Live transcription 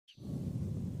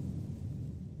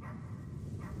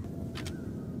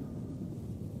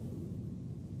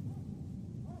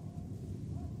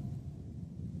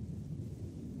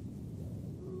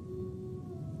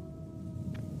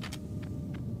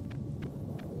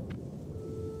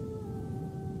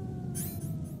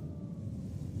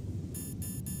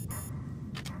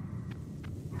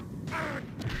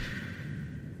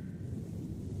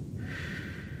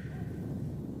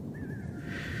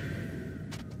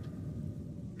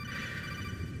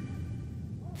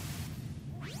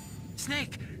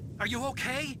Snake, are you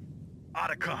okay?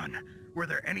 Otacon, were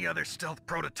there any other stealth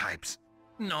prototypes?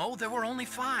 No, there were only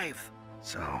 5.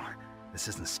 So, this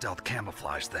isn't stealth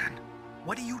camouflage then.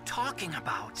 What are you talking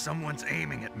about? Someone's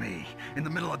aiming at me, in the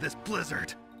middle of this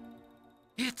blizzard.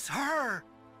 It's her!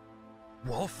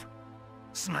 Wolf?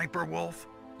 Sniper Wolf?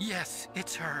 Yes,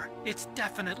 it's her. It's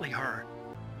definitely her.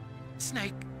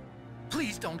 Snake,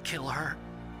 please don't kill her.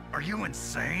 Are you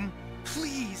insane?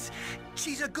 Please!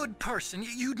 She's a good person.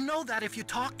 You'd know that if you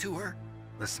talked to her.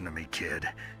 Listen to me, kid.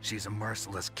 She's a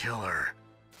merciless killer.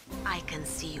 I can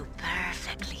see you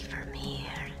perfectly from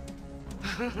here.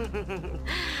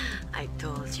 I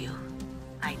told you,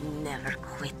 I'd never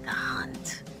quit the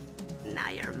hunt. Now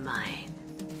you're mine.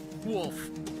 Wolf,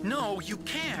 no, you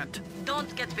can't.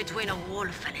 Don't get between a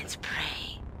wolf and its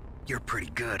prey. You're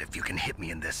pretty good if you can hit me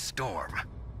in this storm.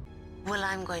 Well,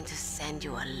 I'm going to send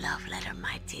you a love letter,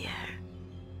 my dear.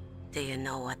 Do you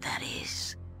know what that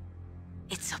is?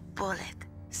 It's a bullet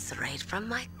straight from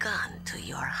my gun to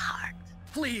your heart.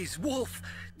 Please, Wolf!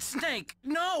 Snake,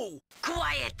 no!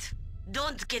 Quiet!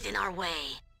 Don't get in our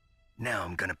way. Now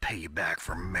I'm gonna pay you back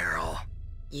for Meryl.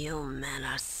 You men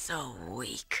are so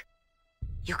weak.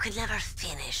 You can never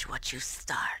finish what you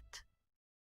start.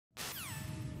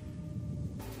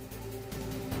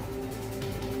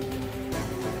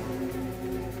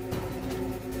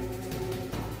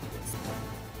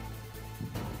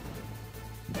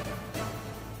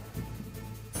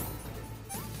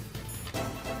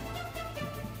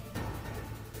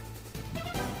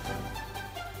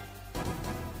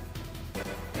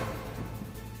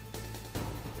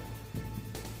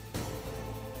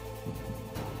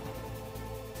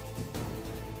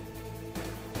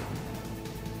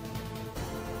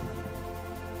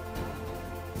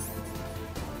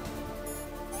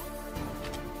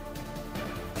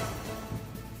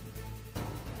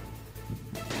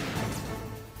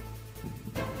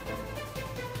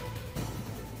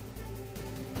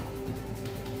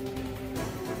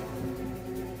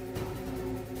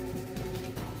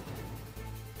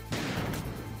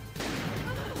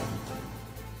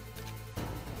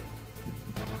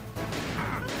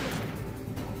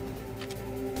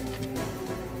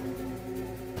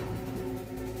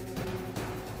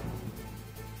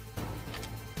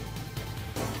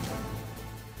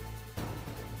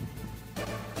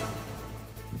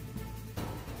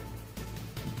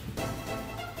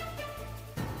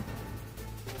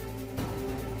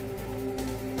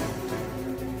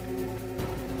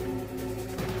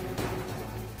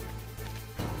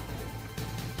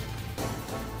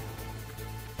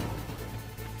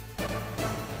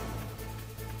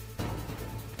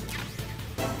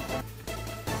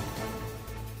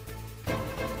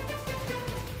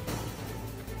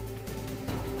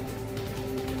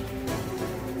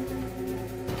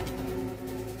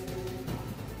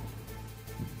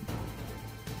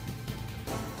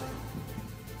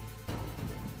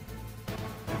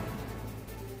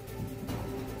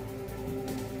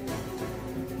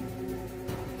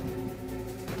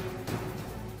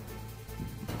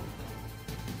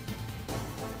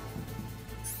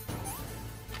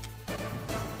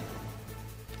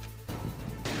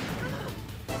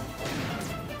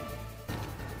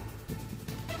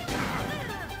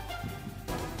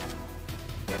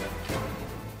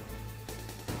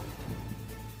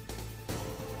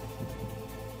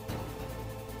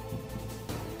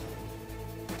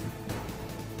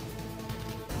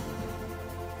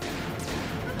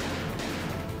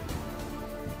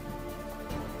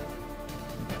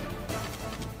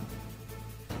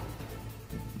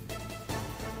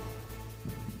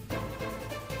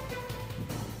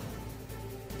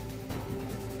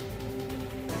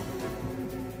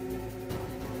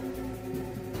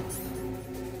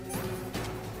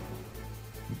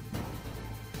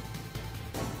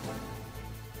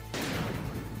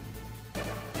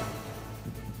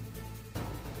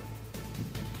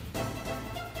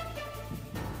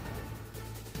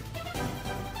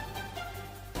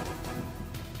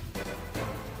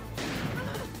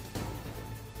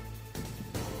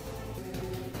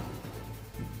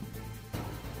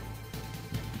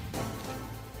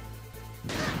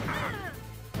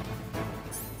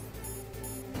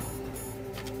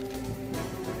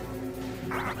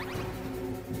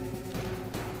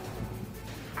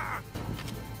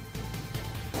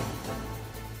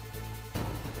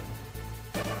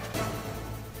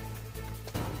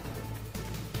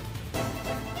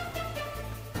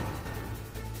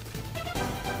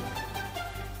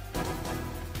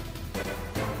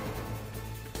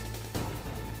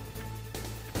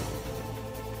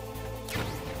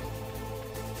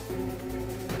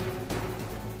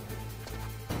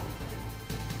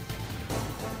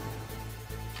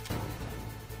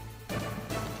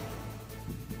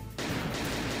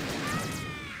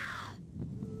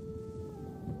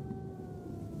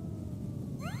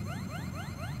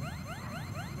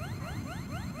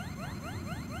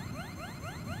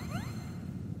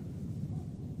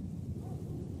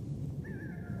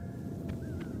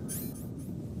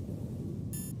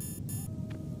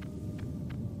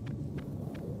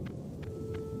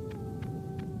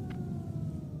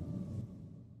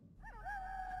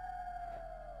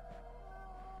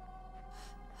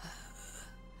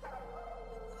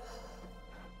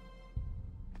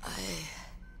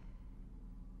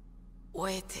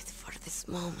 waited for this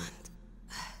moment.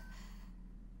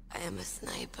 I am a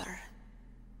sniper.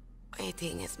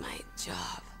 Waiting is my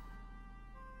job.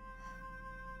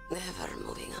 Never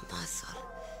moving a muscle.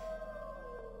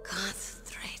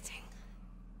 Concentrating.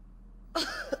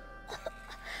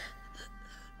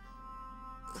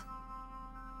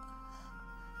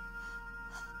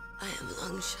 I am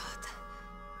Longshot.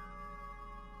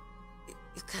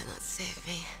 You cannot save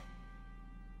me.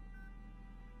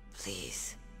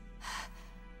 Please.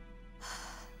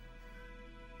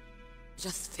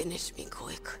 Just finish me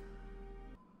quick.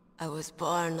 I was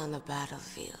born on the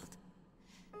battlefield.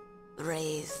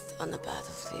 Raised on the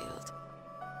battlefield.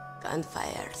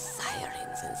 Gunfire,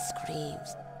 sirens, and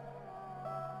screams.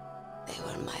 They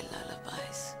were my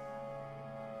lullabies.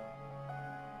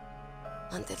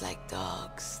 Hunted like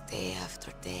dogs, day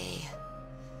after day.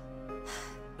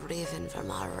 Driven from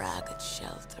our ragged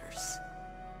shelters.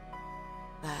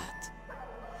 That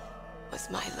was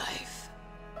my life.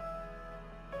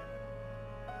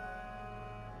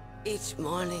 Each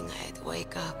morning I'd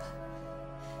wake up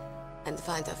and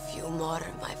find a few more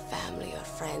of my family or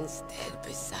friends dead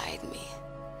beside me.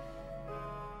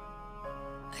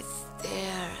 I'd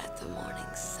stare at the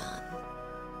morning sun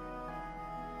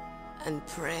and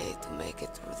pray to make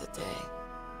it through the day.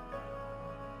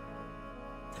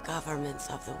 The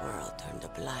governments of the world turned a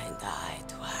blind eye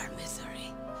to our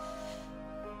misery.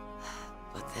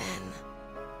 But then,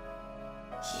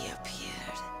 he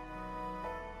appeared.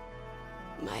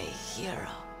 My hero.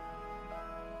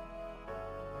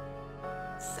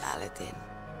 Saladin.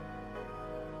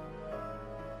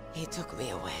 He took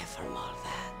me away from all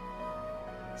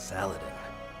that. Saladin?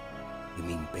 You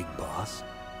mean Big Boss?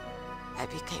 I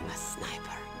became a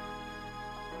sniper.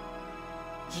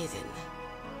 Hidden.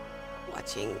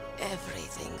 Watching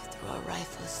everything through a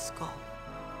rifle's scope.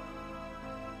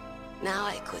 Now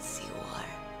I could see war.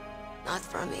 Not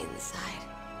from inside,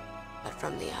 but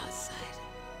from the outside.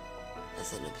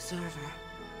 As an observer.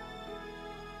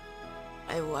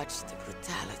 I watched the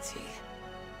brutality,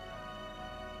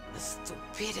 the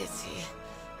stupidity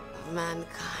of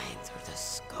mankind through the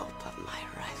scope of my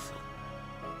rifle.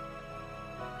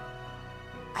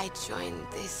 I joined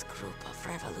this group of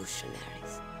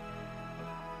revolutionaries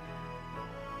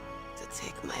to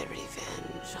take my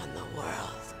revenge on the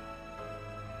world.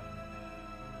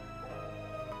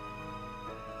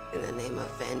 In the name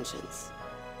of vengeance,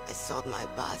 I sold my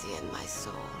body and my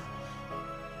soul.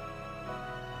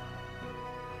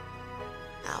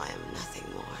 Now I am nothing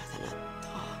more than a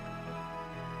dog.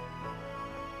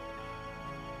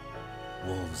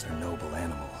 Wolves are noble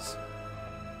animals.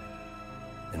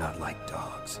 They're not like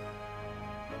dogs.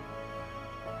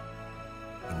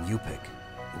 In Yupik,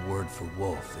 the word for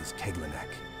wolf is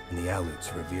Keglanek, and the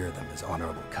Aleuts revere them as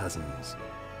honorable cousins.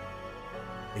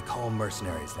 They call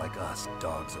mercenaries like us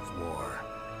dogs of war.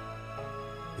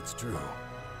 It's true.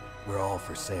 We're all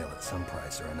for sale at some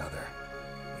price or another.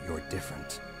 But you're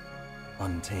different.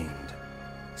 Untamed.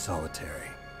 Solitary.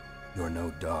 You're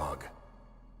no dog.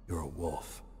 You're a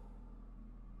wolf.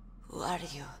 Who are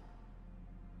you?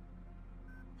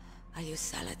 Are you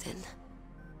Saladin?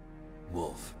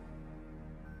 Wolf.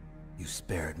 You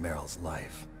spared Meryl's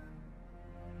life.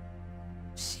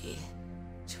 She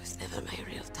was never my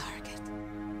real target.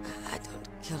 I don't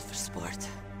kill for sport.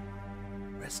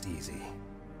 Rest easy.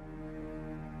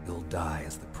 You'll die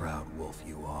as the proud wolf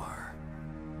you are.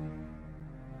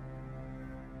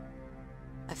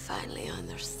 I finally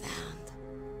understand.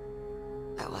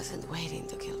 I wasn't waiting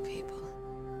to kill people.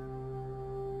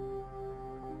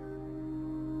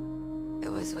 I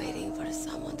was waiting for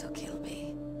someone to kill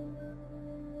me.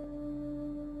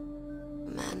 A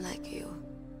man like you.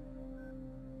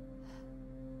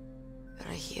 You're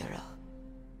a hero.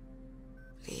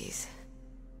 Please,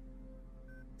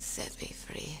 set me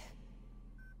free.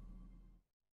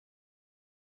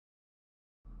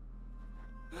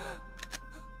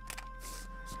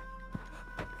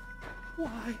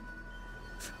 Why?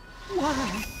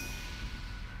 Why?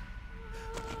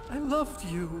 I loved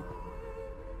you.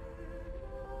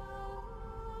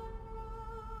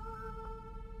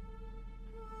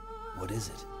 What is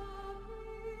it?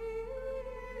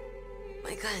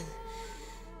 My gun.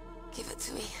 Give it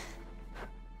to me.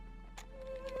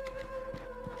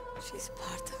 She's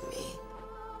part of me.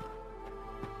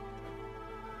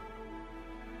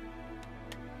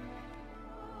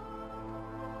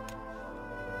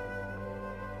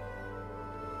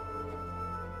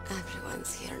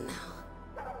 Everyone's here now.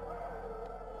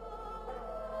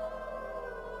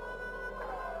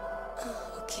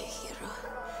 Oh, okay, hero.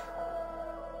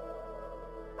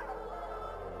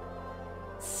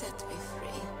 Set me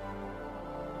free.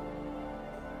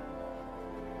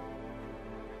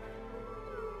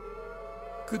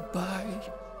 Goodbye.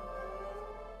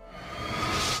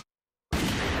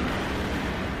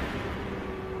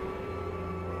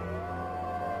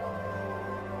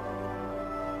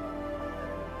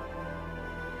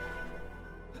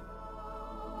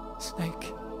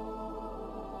 Snake,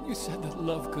 you said that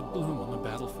love could bloom on the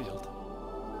battlefield.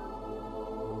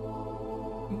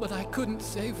 But I couldn't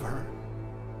save her.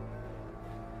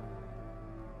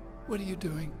 What are you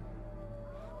doing?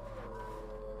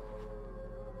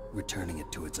 Returning it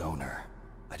to its owner.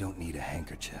 I don't need a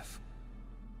handkerchief.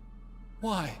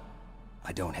 Why?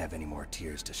 I don't have any more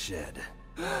tears to shed.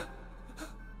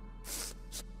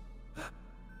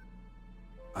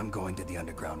 I'm going to the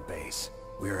underground base.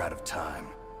 We're out of time.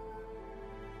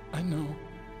 I know.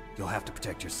 You'll have to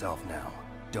protect yourself now.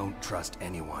 Don't trust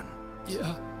anyone.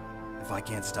 Yeah. If I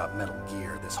can't stop Metal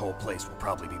Gear, this whole place will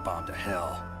probably be bombed to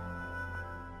hell.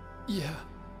 Yeah.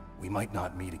 We might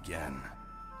not meet again.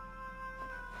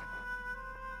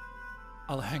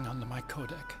 I'll hang on to my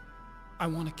codec. I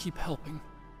want to keep helping.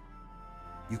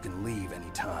 You can leave any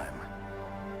time.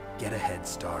 Get a head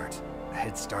start. A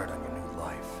head start on your new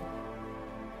life.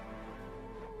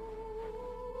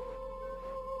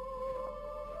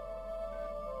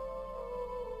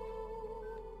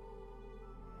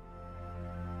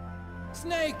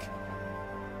 Snake!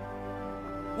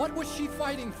 What was she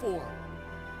fighting for?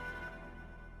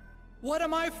 What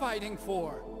am I fighting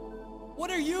for?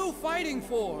 What are you fighting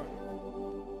for?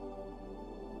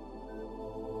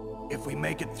 If we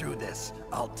make it through this,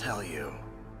 I'll tell you.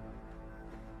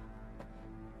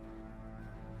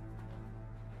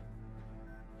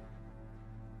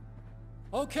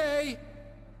 Okay.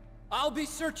 I'll be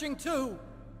searching too.